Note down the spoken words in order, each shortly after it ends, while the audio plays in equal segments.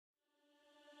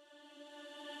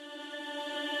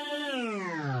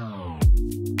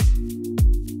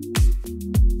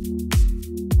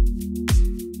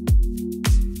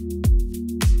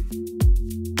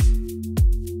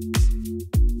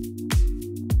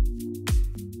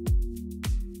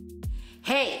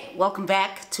Hey, welcome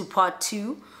back to part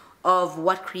 2 of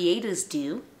what creators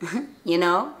do. You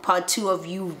know, part 2 of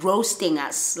you roasting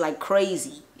us like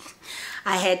crazy.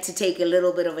 I had to take a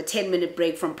little bit of a 10-minute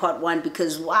break from part 1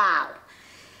 because wow,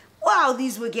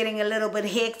 these were getting a little bit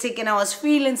hectic and I was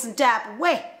feeling some type of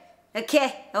way.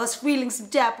 Okay, I was feeling some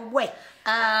type of way.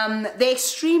 The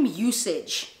extreme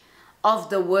usage of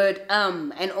the word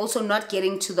and also not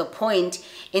getting to the point,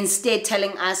 instead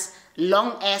telling us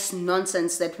long ass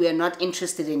nonsense that we are not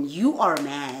interested in. You are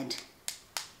mad.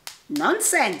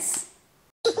 Nonsense.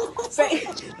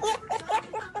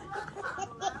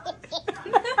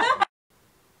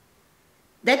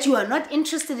 That you are not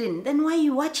interested in, then why are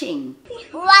you watching?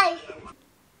 Why?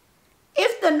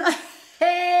 If the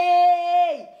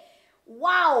hey,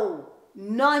 wow,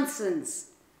 nonsense.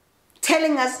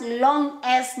 Telling us long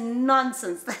ass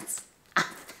nonsense. That's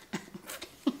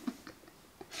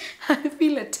I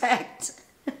feel attacked.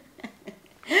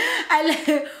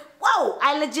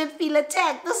 I legit feel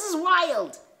attacked. This is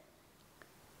wild.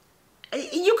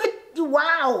 You could,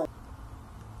 wow.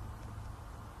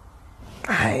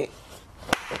 I'm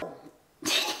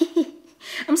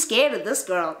scared of this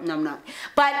girl. No, I'm not.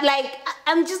 But like,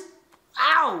 I'm just,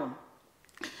 ow.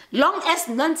 Long ass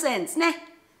nonsense, nah.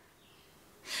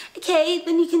 Okay,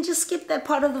 then you can just skip that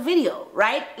part of the video,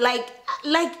 right? Like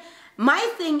my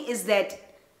thing is that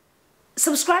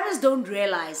subscribers don't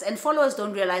realize and followers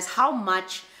don't realize how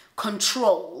much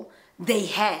control they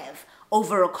have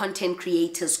over a content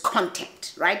creator's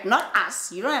content, right? Not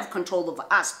us. You don't have control over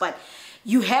us, but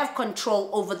you have control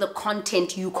over the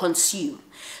content you consume.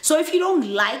 So if you don't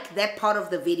like that part of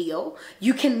the video,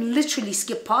 you can literally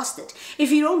skip past it.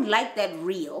 If you don't like that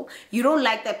reel, you don't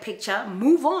like that picture,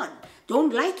 move on.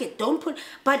 Don't like it. Don't put,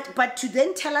 but to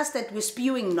then tell us that we're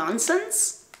spewing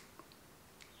nonsense?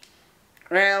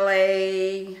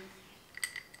 Really?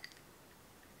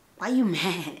 Why are you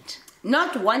mad?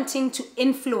 Not wanting to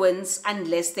influence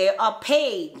unless they are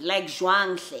paid, like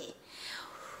Zhuanghe.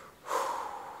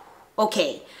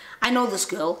 Okay, I know this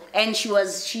girl, and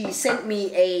she sent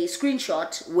me a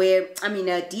screenshot where, a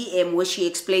DM where she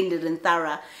explained it in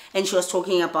thorough, and she was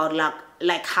talking about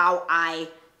like how I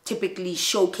typically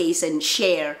showcase and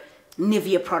share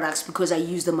Nivea products because I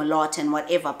use them a lot and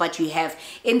whatever, but you have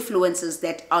influencers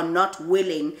that are not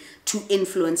willing to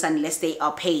influence unless they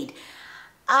are paid.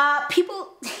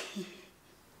 People,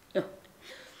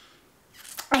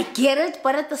 I get it,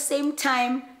 but at the same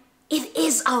time, it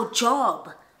is our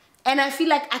job. And I feel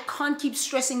like I can't keep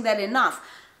stressing that enough.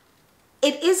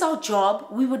 It is our job.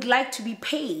 We would like to be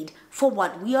paid for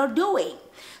what we are doing.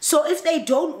 So if they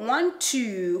don't want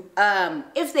to,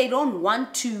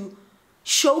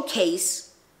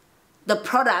 showcase the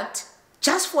product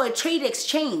just for a trade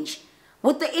exchange,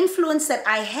 with the influence that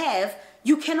I have,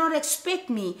 you cannot expect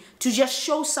me to just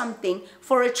show something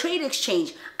for a trade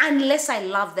exchange unless I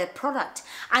love that product.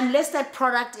 Unless that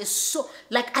product is so,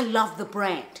 like, I love the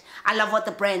brand. I love what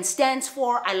the brand stands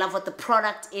for. I love what the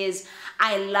product is.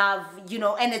 I love, you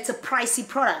know, and it's a pricey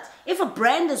product. If a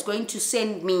brand is going to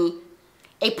send me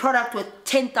a product with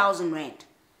 10,000 Rand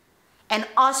and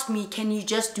ask me, can you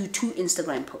just do 2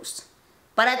 Instagram posts?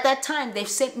 But at that time, they've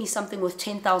sent me something with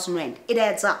 10,000 Rand. It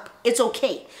adds up. It's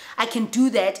okay. I can do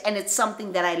that, and it's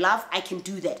something that I love. I can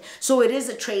do that. So it is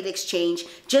a trade exchange.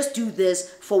 Just do this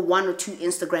for 1 or 2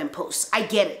 Instagram posts. I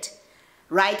get it,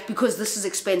 right? Because this is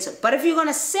expensive. But if you're going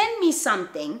to send me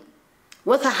something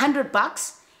with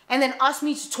 $100 and then ask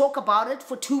me to talk about it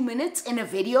for 2 minutes in a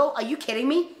video, are you kidding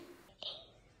me?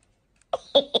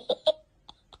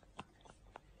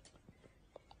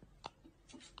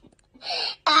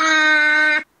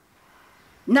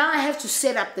 Now I have to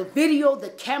set up the video, the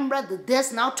camera, the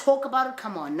this, now talk about it.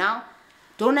 Come on now.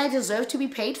 Don't I deserve to be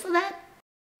paid for that?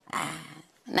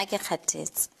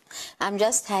 I'm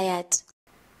just tired.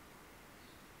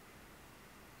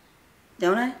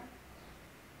 Don't I?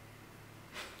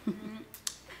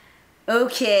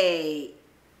 Okay.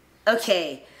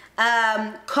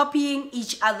 Copying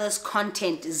each other's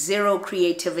content, zero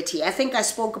creativity. I think I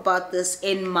spoke about this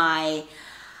in my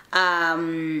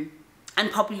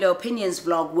unpopular opinions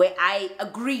vlog, where I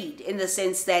agreed in the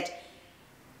sense that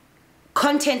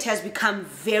content has become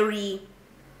very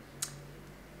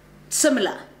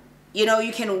similar. You know,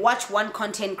 you can watch one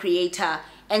content creator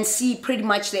and see pretty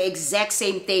much the exact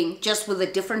same thing, just with a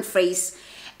different face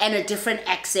and a different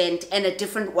accent and a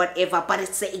different whatever, but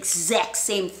it's the exact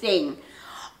same thing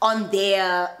on the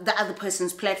other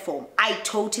person's platform. I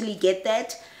totally get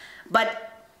that,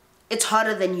 but it's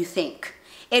harder than you think.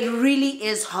 It really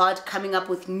is hard coming up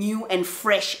with new and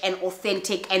fresh and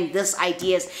authentic and this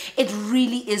ideas. It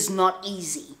really is not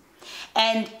easy.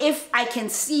 And if I can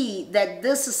see that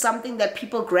this is something that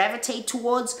people gravitate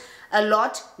towards a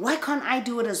lot, why can't I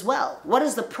do it as well? What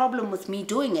is the problem with me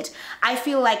doing it? I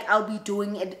feel like I'll be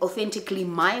doing it authentically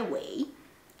my way.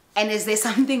 And is there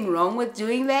something wrong with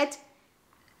doing that?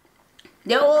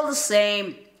 They're all the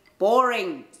same.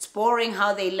 Boring. It's boring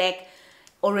how they lack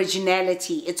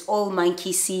originality. It's all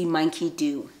monkey see, monkey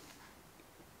do.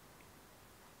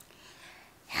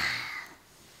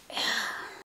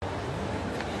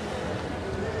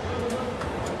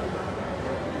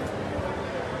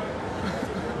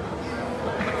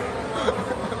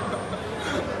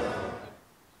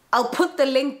 I'll put the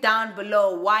link down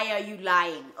below. Why are you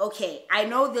lying? Okay, I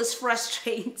know this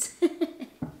frustrates.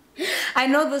 I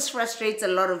know this frustrates a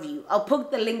lot of you. I'll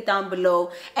put the link down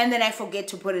below and then I forget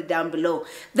to put it down below.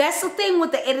 That's the thing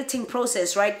with the editing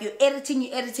process, right? You're editing,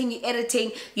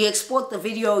 you export the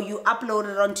video, you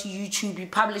upload it onto YouTube, you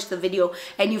publish the video,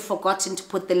 and you've forgotten to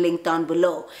put the link down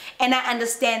below. And I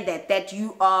understand that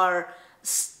you are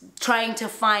trying to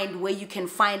find where you can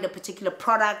find a particular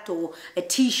product or a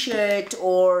t-shirt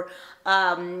or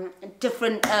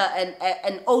different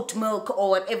an oat milk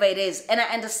or whatever it is, and I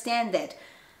understand that,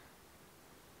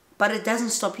 but it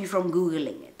doesn't stop you from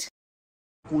Googling it.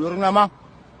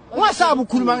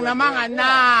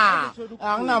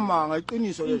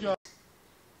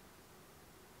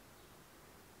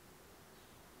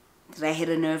 Did I hit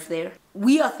a nerve there?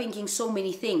 We are thinking so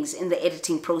many things in the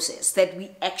editing process that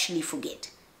we actually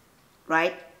forget,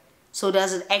 right? So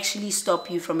does it actually stop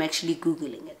you from actually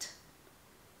Googling it?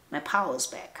 My power's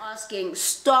back. Asking,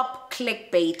 stop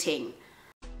clickbaiting.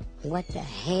 What the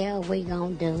hell we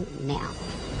gonna do now?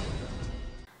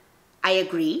 I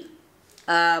agree.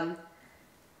 Stop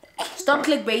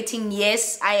clickbaiting,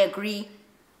 yes, I agree.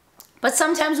 But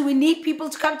sometimes we need people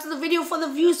to come to the video for the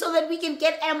views so that we can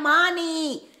get our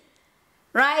money.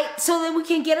 Right? So that we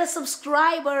can get a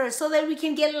subscriber, so that we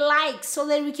can get likes, so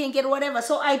that we can get whatever.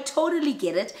 So I totally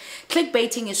get it.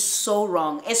 Clickbaiting is so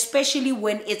wrong, especially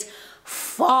when it's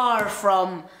far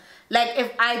from, like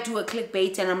if I do a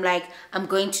clickbait and I'm like, I'm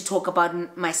going to talk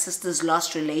about my sister's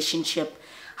last relationship,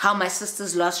 how my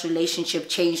sister's last relationship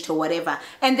changed or whatever.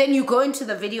 And then you go into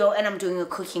the video and I'm doing a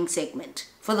cooking segment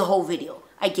for the whole video.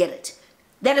 I get it.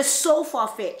 That is so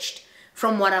far-fetched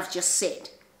from what I've just said.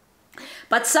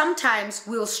 But sometimes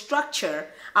we'll structure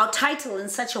our title in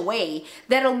such a way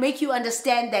that'll make you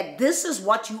understand that this is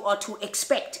what you are to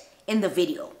expect in the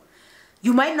video.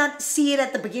 You might not see it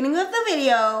at the beginning of the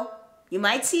video. You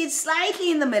might see it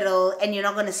slightly in the middle and you're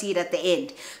not going to see it at the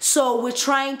end. So we're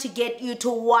trying to get you to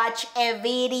watch a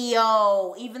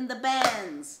video, even the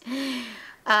bands.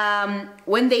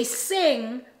 When they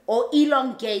sing or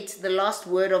elongate the last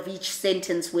word of each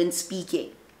sentence when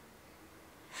speaking.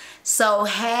 So,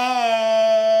 hey,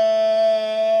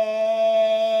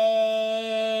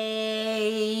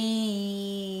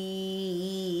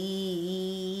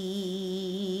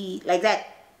 like that.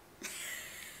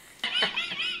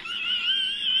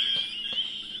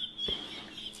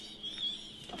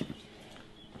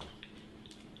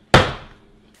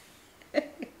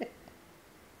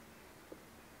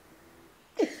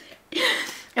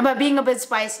 Am I being a bit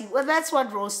spicy? Well, that's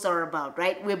what roasts are about,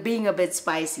 right? We're being a bit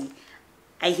spicy.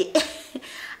 I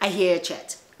hear a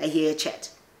chat. I hear a chat.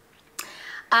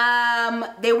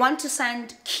 They want to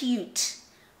sound cute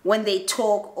when they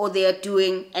talk or they are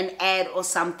doing an ad or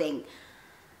something.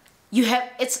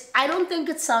 I don't think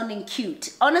it's sounding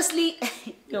cute. Honestly,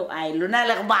 yo,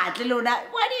 Luna, why do you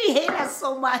hate us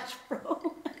so much, bro?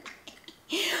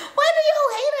 Why do you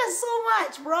hate us so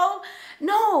much, bro?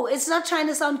 No, it's not trying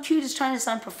to sound cute. It's trying to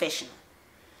sound professional.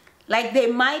 Like they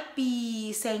might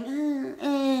be saying,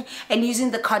 and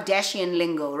using the Kardashian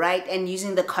lingo, right? And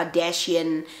using the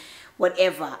Kardashian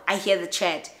whatever. I hear the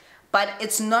chat. But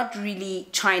it's not really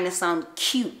trying to sound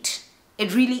cute.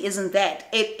 It really isn't that.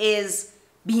 It is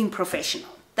being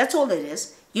professional. That's all it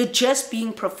is. You're just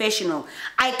being professional.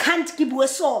 I can't give you a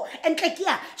so and like,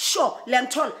 yeah, sure,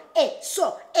 lamtol,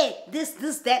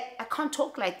 this, that. I can't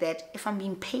talk like that if I'm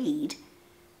being paid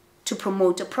to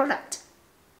promote a product.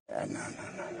 No.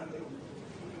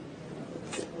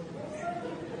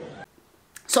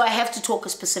 So I have to talk a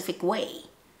specific way,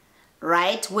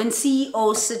 right? When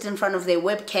CEOs sit in front of their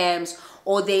webcams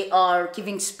or they are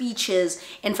giving speeches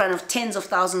in front of tens of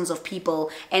thousands of people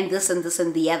and this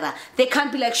and the other, they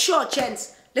can't be like, sure,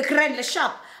 chance, le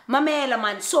shop, mamela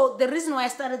man. So the reason why I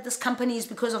started this company is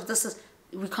because of this.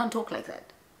 We can't talk like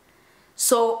that.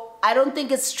 So I don't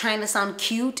think it's trying to sound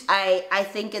cute. I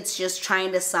think it's just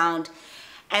trying to sound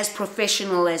as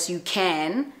professional as you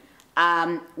can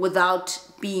without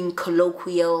being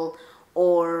colloquial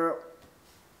or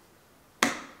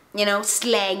you know,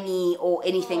 slangy or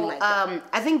anything like that.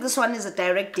 I think this one is a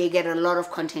direct dig at a lot of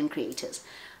content creators.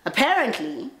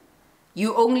 Apparently,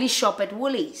 you only shop at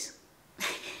Woolies.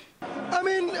 I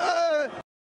mean.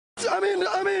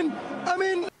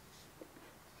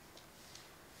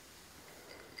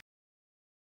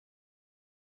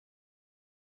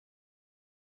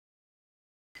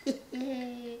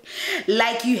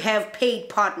 Like you have paid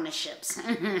partnerships.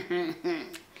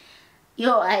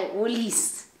 Yo,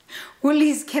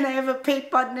 Woolies, can I have a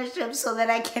paid partnership so that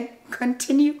I can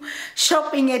continue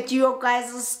shopping at your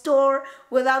guys' store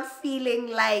without feeling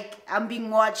like I'm being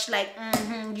watched, like,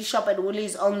 you shop at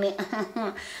Woolies only.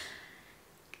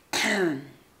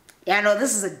 Yeah, no,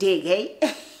 this is a dig, hey?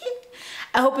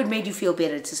 I hope it made you feel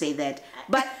better to say that.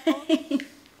 But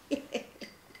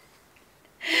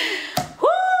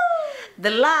the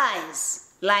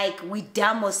lies, like we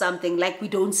dumb or something, like we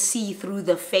don't see through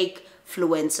the fake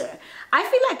influencer. I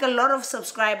feel like a lot of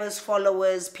subscribers,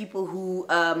 followers, people who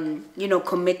you know,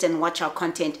 commit and watch our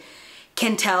content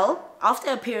can tell.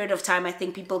 After a period of time, I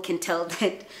think people can tell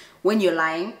that when you're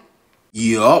lying.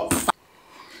 Yup.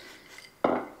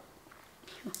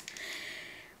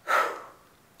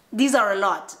 These are a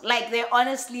lot. Like, they're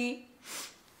honestly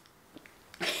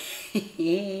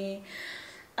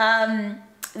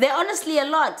they're honestly a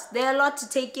lot. They're a lot to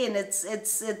take in. This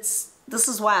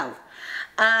is wild.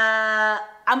 I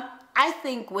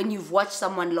think when you've watched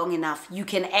someone long enough, you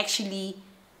can actually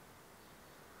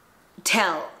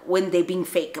tell when they're being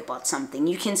fake about something.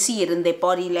 You can see it in their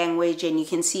body language, and you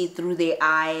can see it through their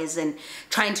eyes, and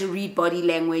trying to read body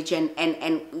language and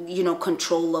you know,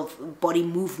 control of body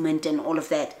movement and all of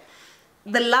that.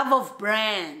 The love of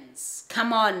brands.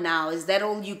 Come on now. Is that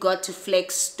all you got to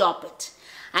flex? Stop it.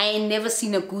 I ain't never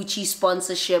seen a Gucci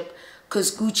sponsorship,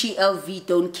 because Gucci LV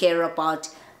don't care about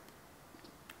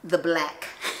the black.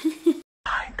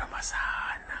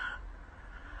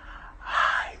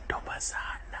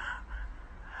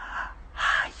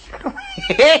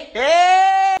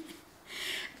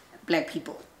 Black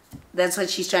people. That's what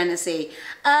she's trying to say.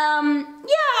 Yeah,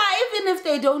 even if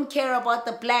they don't care about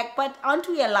the black, but aren't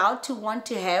we allowed to want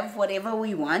to have whatever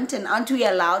we want? And aren't we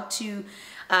allowed to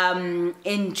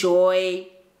enjoy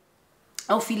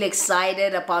or feel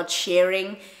excited about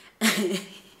sharing?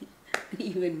 What do you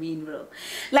even mean, bro?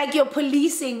 Like, you're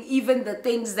policing even the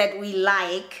things that we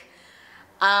like,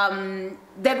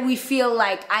 that we feel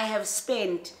like I have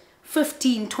spent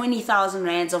 15,000-20,000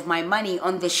 rands of my money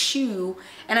on the shoe,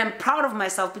 and I'm proud of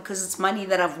myself because it's money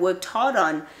that I've worked hard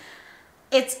on.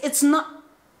 It's not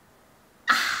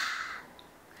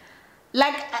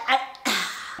like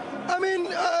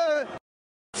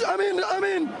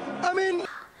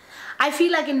I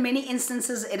feel like in many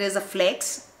instances it is a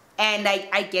flex, and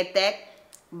I get that,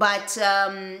 but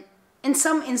in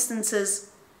some instances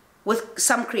with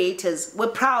some creators, we're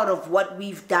proud of what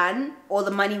we've done, or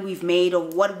the money we've made, or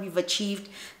what we've achieved,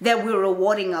 that we're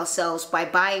rewarding ourselves by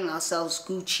buying ourselves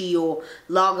Gucci or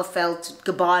Lagerfeld,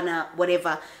 Gabbana,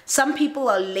 whatever. Some people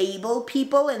are label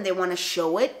people and they want to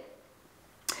show it.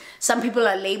 Some people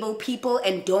are label people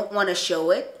and don't want to show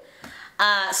it.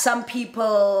 Some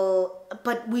people,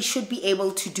 but we should be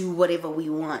able to do whatever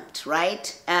we want,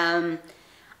 right? I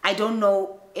don't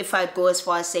know if I'd go as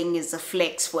far as saying it's a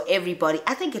flex for everybody.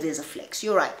 I think it is a flex.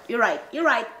 You're right.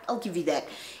 I'll give you that.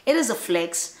 It is a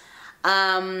flex.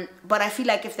 But I feel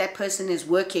like if that person is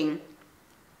working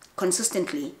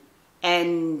consistently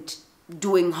and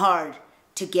doing hard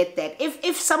to get that,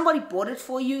 if somebody bought it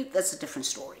for you, that's a different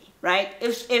story, right?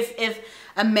 If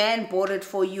a man bought it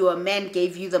for you, a man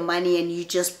gave you the money and you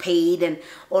just paid and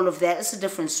all of that, it's a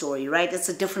different story, right? It's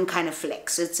a different kind of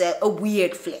flex. It's a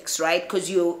weird flex, right? Because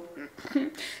you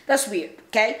that's weird,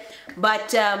 okay?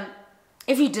 But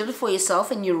if you did it for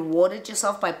yourself and you rewarded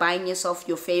yourself by buying yourself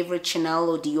your favorite Chanel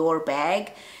or Dior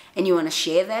bag, and you want to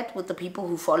share that with the people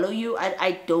who follow you,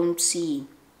 I don't see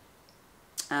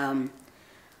where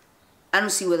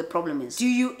the problem is. Do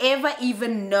you ever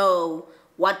even know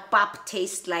what pap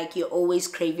tastes like? You're always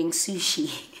craving sushi.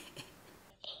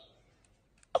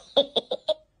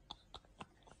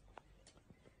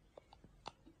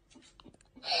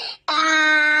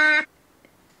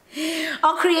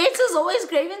 Are creators always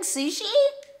craving sushi?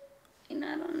 I don't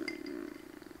know.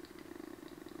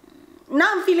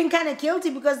 Now I'm feeling kind of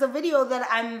guilty because the video that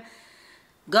I'm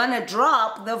gonna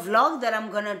drop, the vlog that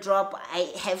I'm gonna drop,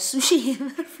 I have sushi in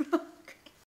the vlog.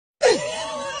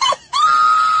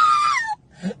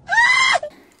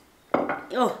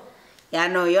 Oh, yeah,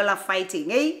 no, y'all are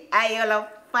fighting, eh? Y'all are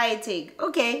fighting.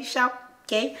 Okay, sharp.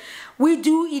 Okay, we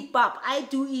do eat pap. I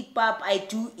do eat pap. I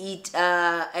do eat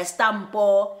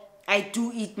estampo, I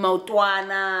do eat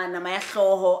mautwana, nama ya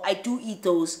hloho, I do eat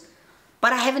those,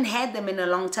 but I haven't had them in a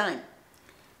long time.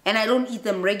 And I don't eat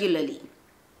them regularly.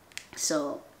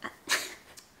 So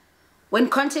when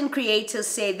content creators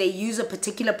say they use a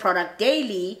particular product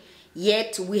daily,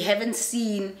 yet we haven't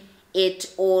seen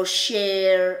it or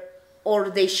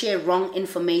they share wrong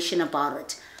information about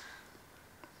it.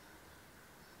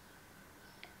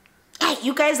 Hey,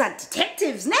 you guys are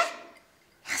detectives, ne?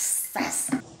 Yes, yes.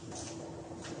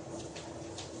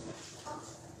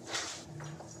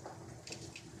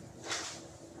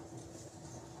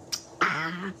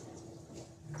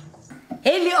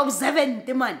 Highly observant,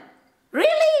 man. Really?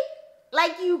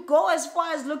 Like you go as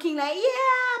far as looking like,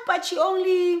 yeah, but she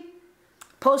only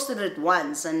posted it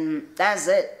once and that's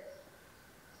it.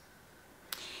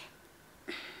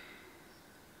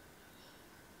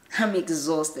 I'm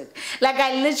exhausted. Like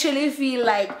I literally feel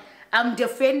like I'm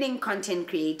defending content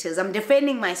creators. I'm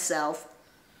defending myself.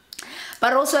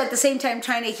 But also at the same time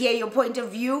trying to hear your point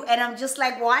of view, and I'm just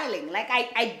like whiling. Like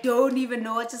I don't even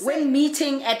know what to say. When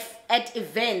meeting at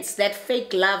events, that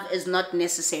fake love is not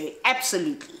necessary.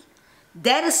 Absolutely.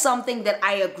 That is something that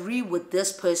I agree with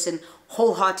this person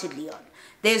wholeheartedly on.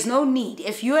 There's no need.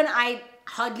 If you and I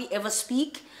hardly ever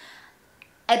speak,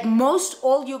 at most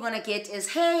all you're gonna get is,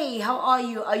 hey, how are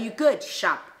you? Are you good?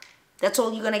 Sharp. That's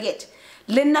all you're gonna get.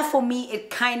 Linda, for me, it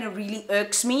kind of really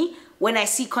irks me when I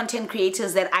see content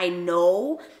creators that I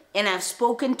know and I've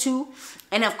spoken to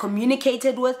and I've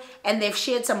communicated with, and they've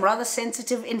shared some rather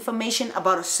sensitive information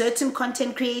about a certain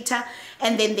content creator,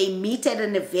 and then they meet at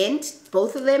an event,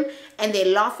 both of them, and they're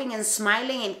laughing and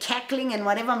smiling and cackling and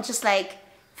whatever. I'm just like,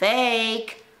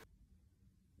 fake.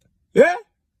 Yeah?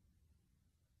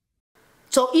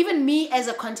 So even me as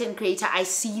a content creator, I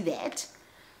see that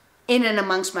in and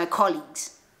amongst my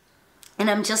colleagues. And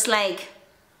I'm just like,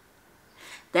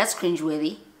 that's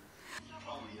cringeworthy.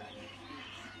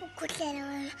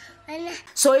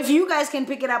 So if you guys can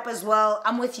pick it up as well,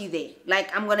 I'm with you there.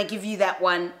 Like, I'm gonna give you that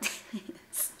one.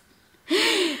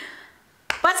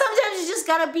 But sometimes you just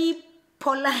gotta be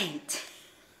polite.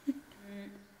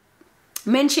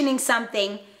 Mentioning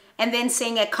something and then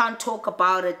saying I can't talk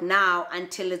about it now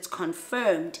until it's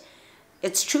confirmed.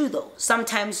 It's true though.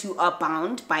 Sometimes you are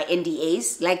bound by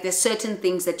NDAs. Like there's certain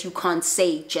things that you can't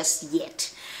say just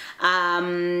yet.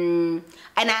 And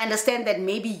I understand that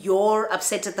maybe you're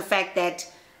upset at the fact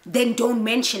that then don't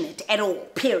mention it at all,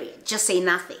 period. Just say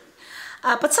nothing.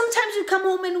 But sometimes we come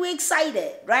home and we're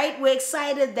excited, right? We're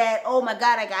excited that, oh my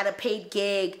God, I got a paid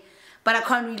gig, but I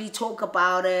can't really talk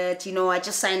about it. You know, I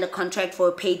just signed a contract for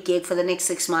a paid gig for the next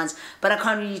 6 months, but I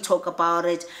can't really talk about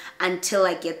it until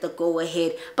I get the go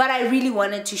ahead. But I really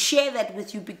wanted to share that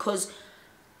with you because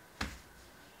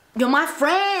you're my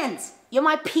friends. You're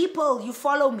my people. You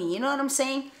follow me. You know what I'm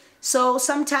saying? So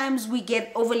sometimes we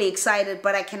get overly excited,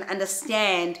 but I can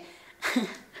understand.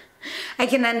 I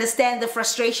can understand the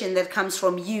frustration that comes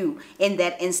from you in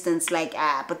that instance. Like,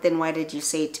 but then why did you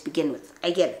say it to begin with?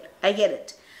 I get it. I get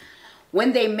it.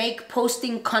 When they make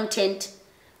posting content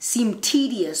seem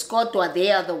tedious, kodwa they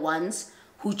are the ones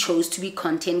who chose to be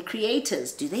content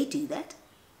creators. Do they do that?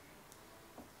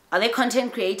 Are there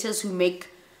content creators who make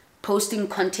posting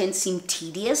content seem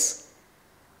tedious?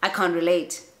 I can't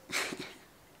relate.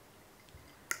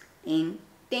 I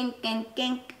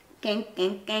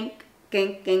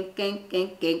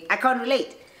can't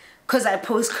relate because I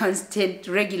post content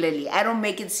regularly. I don't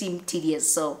make it seem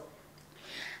tedious, so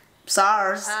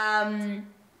SARS.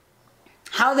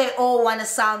 How they all want to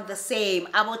sound the same.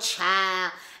 Abo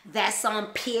cha, that's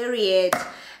on period.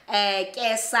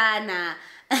 Kesana.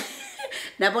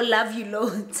 Nabo love you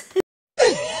loads.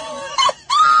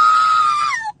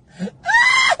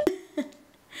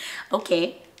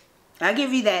 Okay, I'll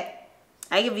give you that.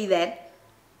 I give you that.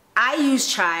 I use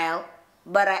child,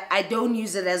 but I don't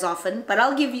use it as often. But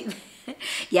I'll give you.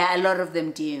 Yeah, a lot of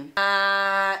them do.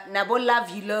 Nabo love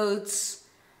you loads.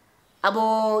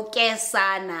 Abo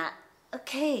kesana.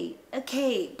 Okay,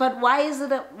 okay. But why is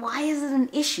it an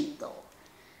issue though?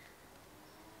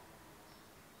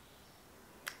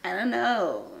 I don't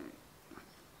know.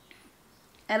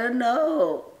 I don't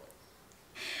know.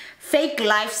 Fake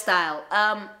lifestyle.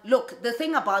 Look, the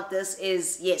thing about this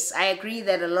is, yes, I agree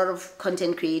that a lot of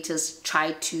content creators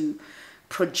try to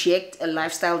project a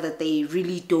lifestyle that they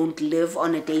really don't live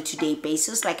on a day-to-day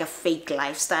basis, like a fake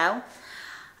lifestyle.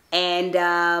 And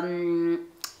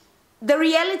the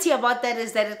reality about that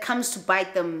is that it comes to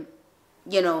bite them,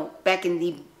 you know, back in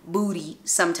the booty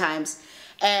sometimes.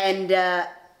 And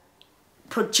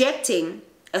projecting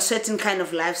a certain kind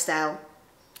of lifestyle,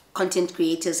 content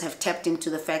creators have tapped into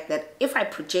the fact that if I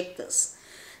project this,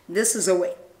 this is a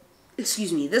way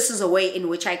excuse me, this is a way in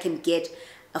which I can get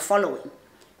a following.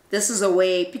 This is a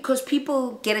way, because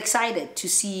people get excited to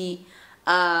see,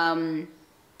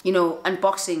 you know,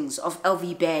 unboxings of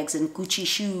LV bags and Gucci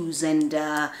shoes and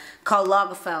Karl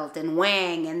Lagerfeld and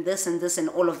Wang and this and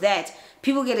all of that.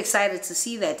 People get excited to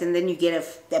see that, and then you get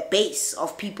a base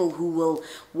of people who will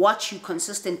watch you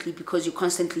consistently because you're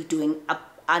constantly doing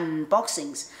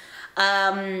unboxings.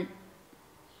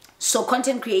 So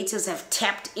content creators have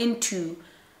tapped into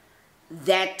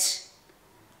that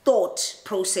thought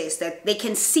process, that they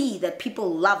can see that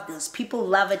people love this. People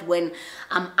love it when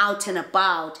I'm out and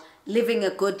about, living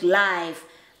a good life,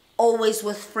 always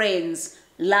with friends,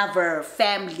 lover,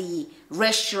 family,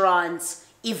 restaurants,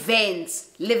 events,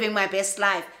 living my best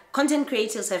life. Content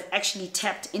creators have actually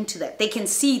tapped into that. They can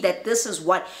see that this is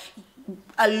what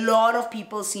a lot of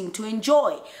people seem to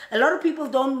enjoy. A lot of people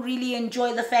don't really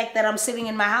enjoy the fact that I'm sitting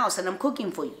in my house and I'm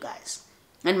cooking for you guys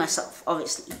and myself,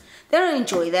 obviously. They don't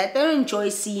enjoy that. They don't enjoy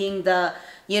seeing the,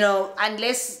 you know,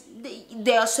 unless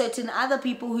there are certain other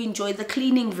people who enjoy the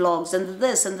cleaning vlogs and the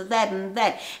this and the that and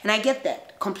that. And I get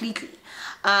that completely.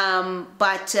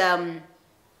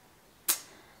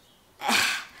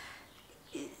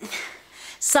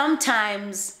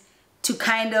 Sometimes to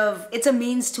kind of, it's a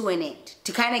means to an end.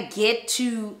 To kind of get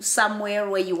to somewhere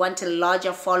where you want a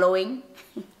larger following.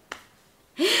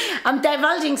 I'm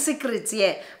divulging secrets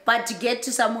here, but to get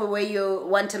to somewhere where you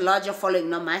want a larger following,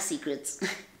 not my secrets. I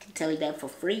can tell you that for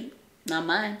free, not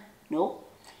mine. No.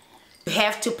 You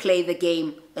have to play the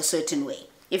game a certain way.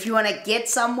 If you want to get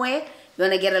somewhere, you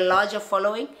want to get a larger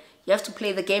following, you have to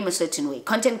play the game a certain way.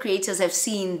 Content creators have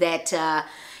seen that,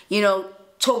 you know,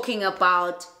 talking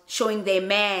about showing their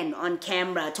man on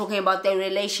camera, talking about their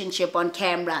relationship on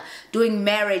camera, doing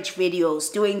marriage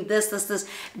videos, doing this.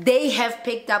 They have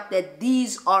picked up that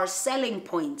these are selling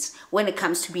points when it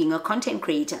comes to being a content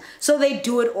creator. So they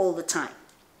do it all the time.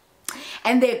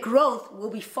 And their growth will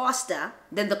be faster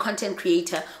than the content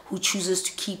creator who chooses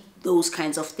to keep those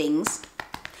kinds of things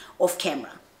off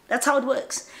camera. That's how it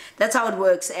works. That's how it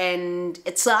works. And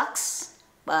it sucks,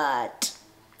 but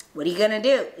what are you gonna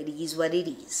do? It is what it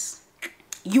is.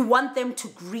 You want them to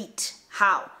greet.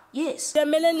 How? Yes. What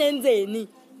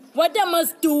I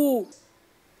must do?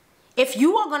 If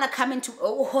you are gonna come into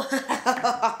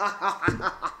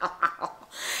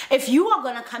if you are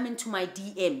gonna come into my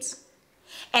DMs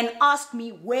and ask me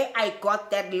where I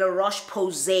got that La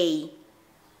Roche-Posay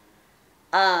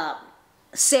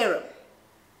serum,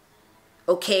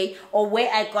 okay, or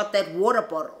where I got that water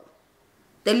bottle,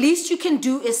 the least you can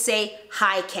do is say,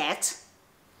 "Hi, cat.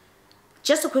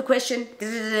 Just a quick question,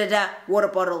 water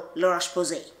bottle, La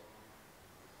Roche-Posay."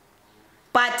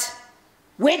 But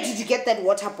where did you get that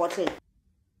water bottle?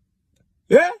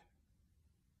 Yeah?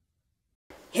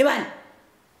 Hey man.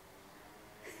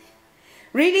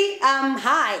 Really?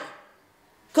 Hi.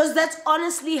 Because that's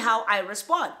honestly how I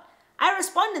respond. I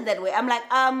respond in that way. I'm like,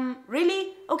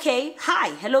 really? Okay, hi,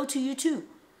 hello to you too.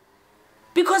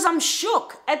 Because I'm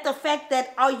shook at the fact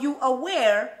that, are you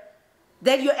aware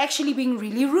that you're actually being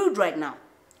really rude right now?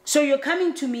 So you're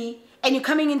coming to me and you're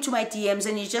coming into my DMs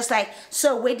and you're just like,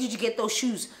 "So where did you get those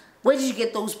shoes? Where did you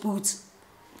get those boots?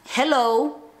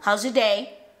 Hello, how's your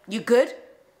day? You good?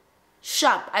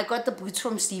 Sharp, I got the boots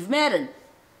from Steve Madden."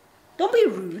 Don't be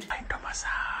rude.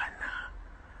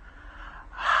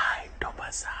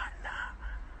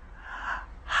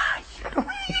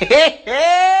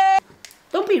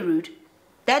 Don't be rude.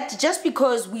 That just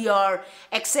because we are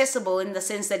accessible in the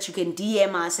sense that you can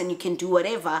DM us and you can do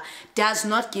whatever does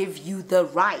not give you the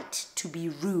right to be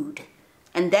rude.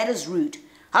 And that is rude.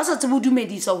 I said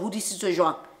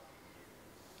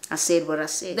what I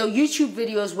said. The YouTube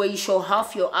videos where you show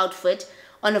half your outfit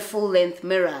on a full-length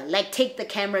mirror. Like, take the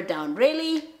camera down.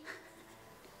 Really?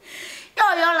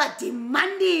 Yo, y'all are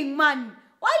demanding, man.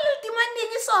 Why are you demanding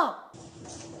it so?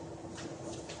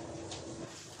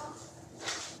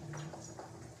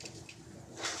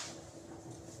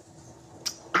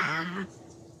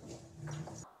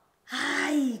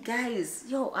 Hi guys,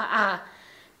 yo,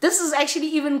 this is actually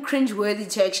even cringe-worthy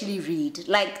to actually read.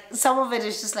 Like, some of it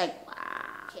is just like, wow.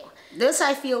 Okay. This,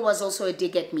 I feel, was also a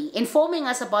dig at me, informing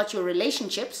us about your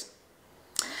relationships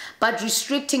but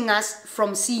restricting us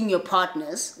from seeing your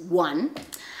partners. 1,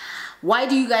 why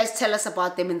do you guys tell us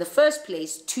about them in the first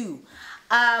place? 2,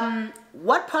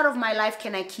 what part of my life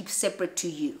can I keep separate to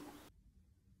you?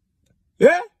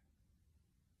 Yeah?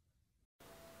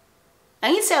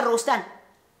 And it's a roastan.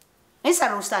 It's a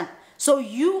roastan. So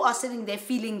you are sitting there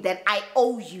feeling that I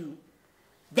owe you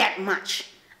that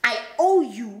much. I owe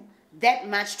you that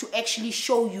much to actually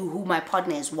show you who my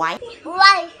partner is. Why?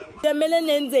 Why?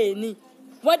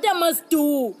 What I must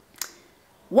do?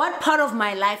 What part of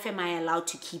my life am I allowed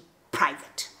to keep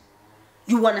private?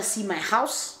 You want to see my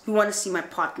house? You want to see my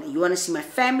partner? You want to see my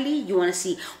family? You want to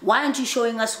see, why aren't you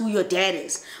showing us who your dad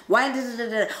is?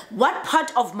 What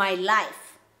part of my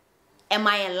life am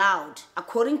I allowed,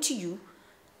 according to you,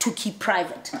 to keep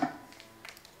private?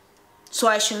 So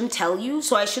I shouldn't tell you?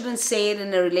 So I shouldn't say it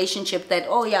in a relationship that,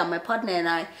 oh yeah, my partner and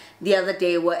I the other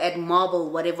day were at Marble,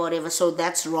 whatever, so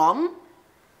that's wrong?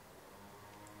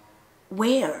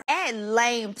 Where? Add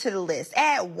lame to the list.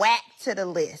 Add whack to the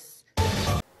list.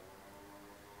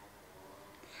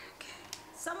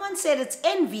 Someone said it's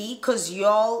envy because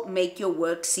y'all make your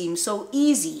work seem so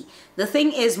easy. The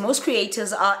thing is, most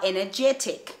creators are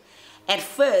energetic at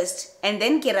first and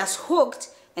then get us hooked,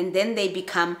 and then they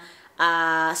become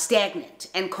stagnant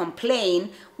and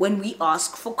complain when we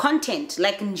ask for content.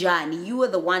 Like Njani, you were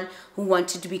the one who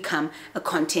wanted to become a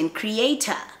content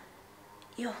creator.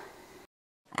 Yo.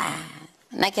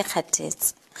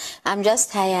 I'm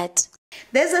just tired.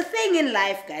 There's a thing in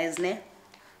life, guys, ne?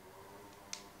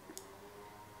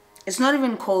 It's not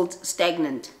even called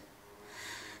stagnant.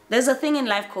 There's a thing in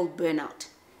life called burnout.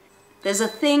 There's a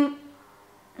thing...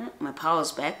 Oh, my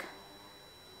power's back.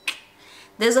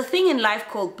 There's a thing in life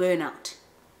called burnout.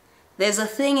 There's a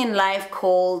thing in life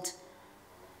called...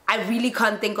 I really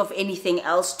can't think of anything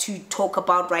else to talk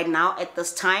about right now at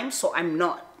this time, so I'm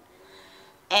not.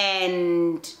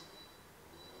 And...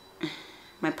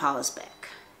 my power's back.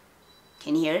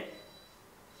 Can you hear it?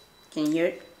 Can you hear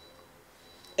it?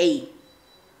 Hey.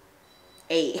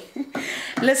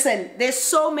 Listen, there's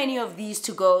so many of these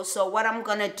to go, so what I'm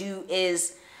gonna do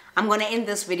is I'm gonna end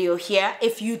this video here.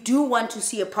 If you do want to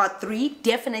see a part 3,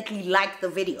 definitely like the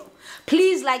video.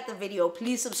 Please like the video.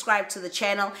 Please subscribe to the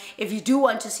channel. If you do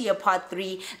want to see a part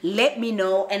 3, let me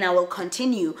know and I will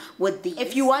continue with these.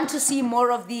 If you want to see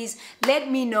more of these, let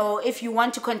me know. If you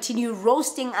want to continue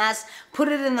roasting us, put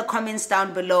it in the comments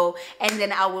down below and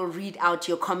then I will read out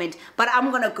your comment. But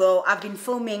I'm gonna go. I've been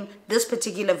filming this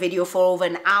particular video for over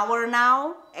an hour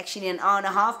now, actually an hour and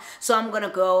a half, so I'm gonna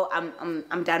go.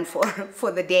 I'm done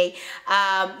for the day.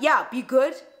 Yeah, be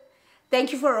good.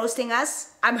 Thank you for roasting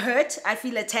us. I'm hurt, I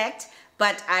feel attacked,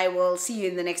 but I will see you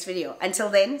in the next video. Until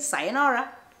then, sayonara.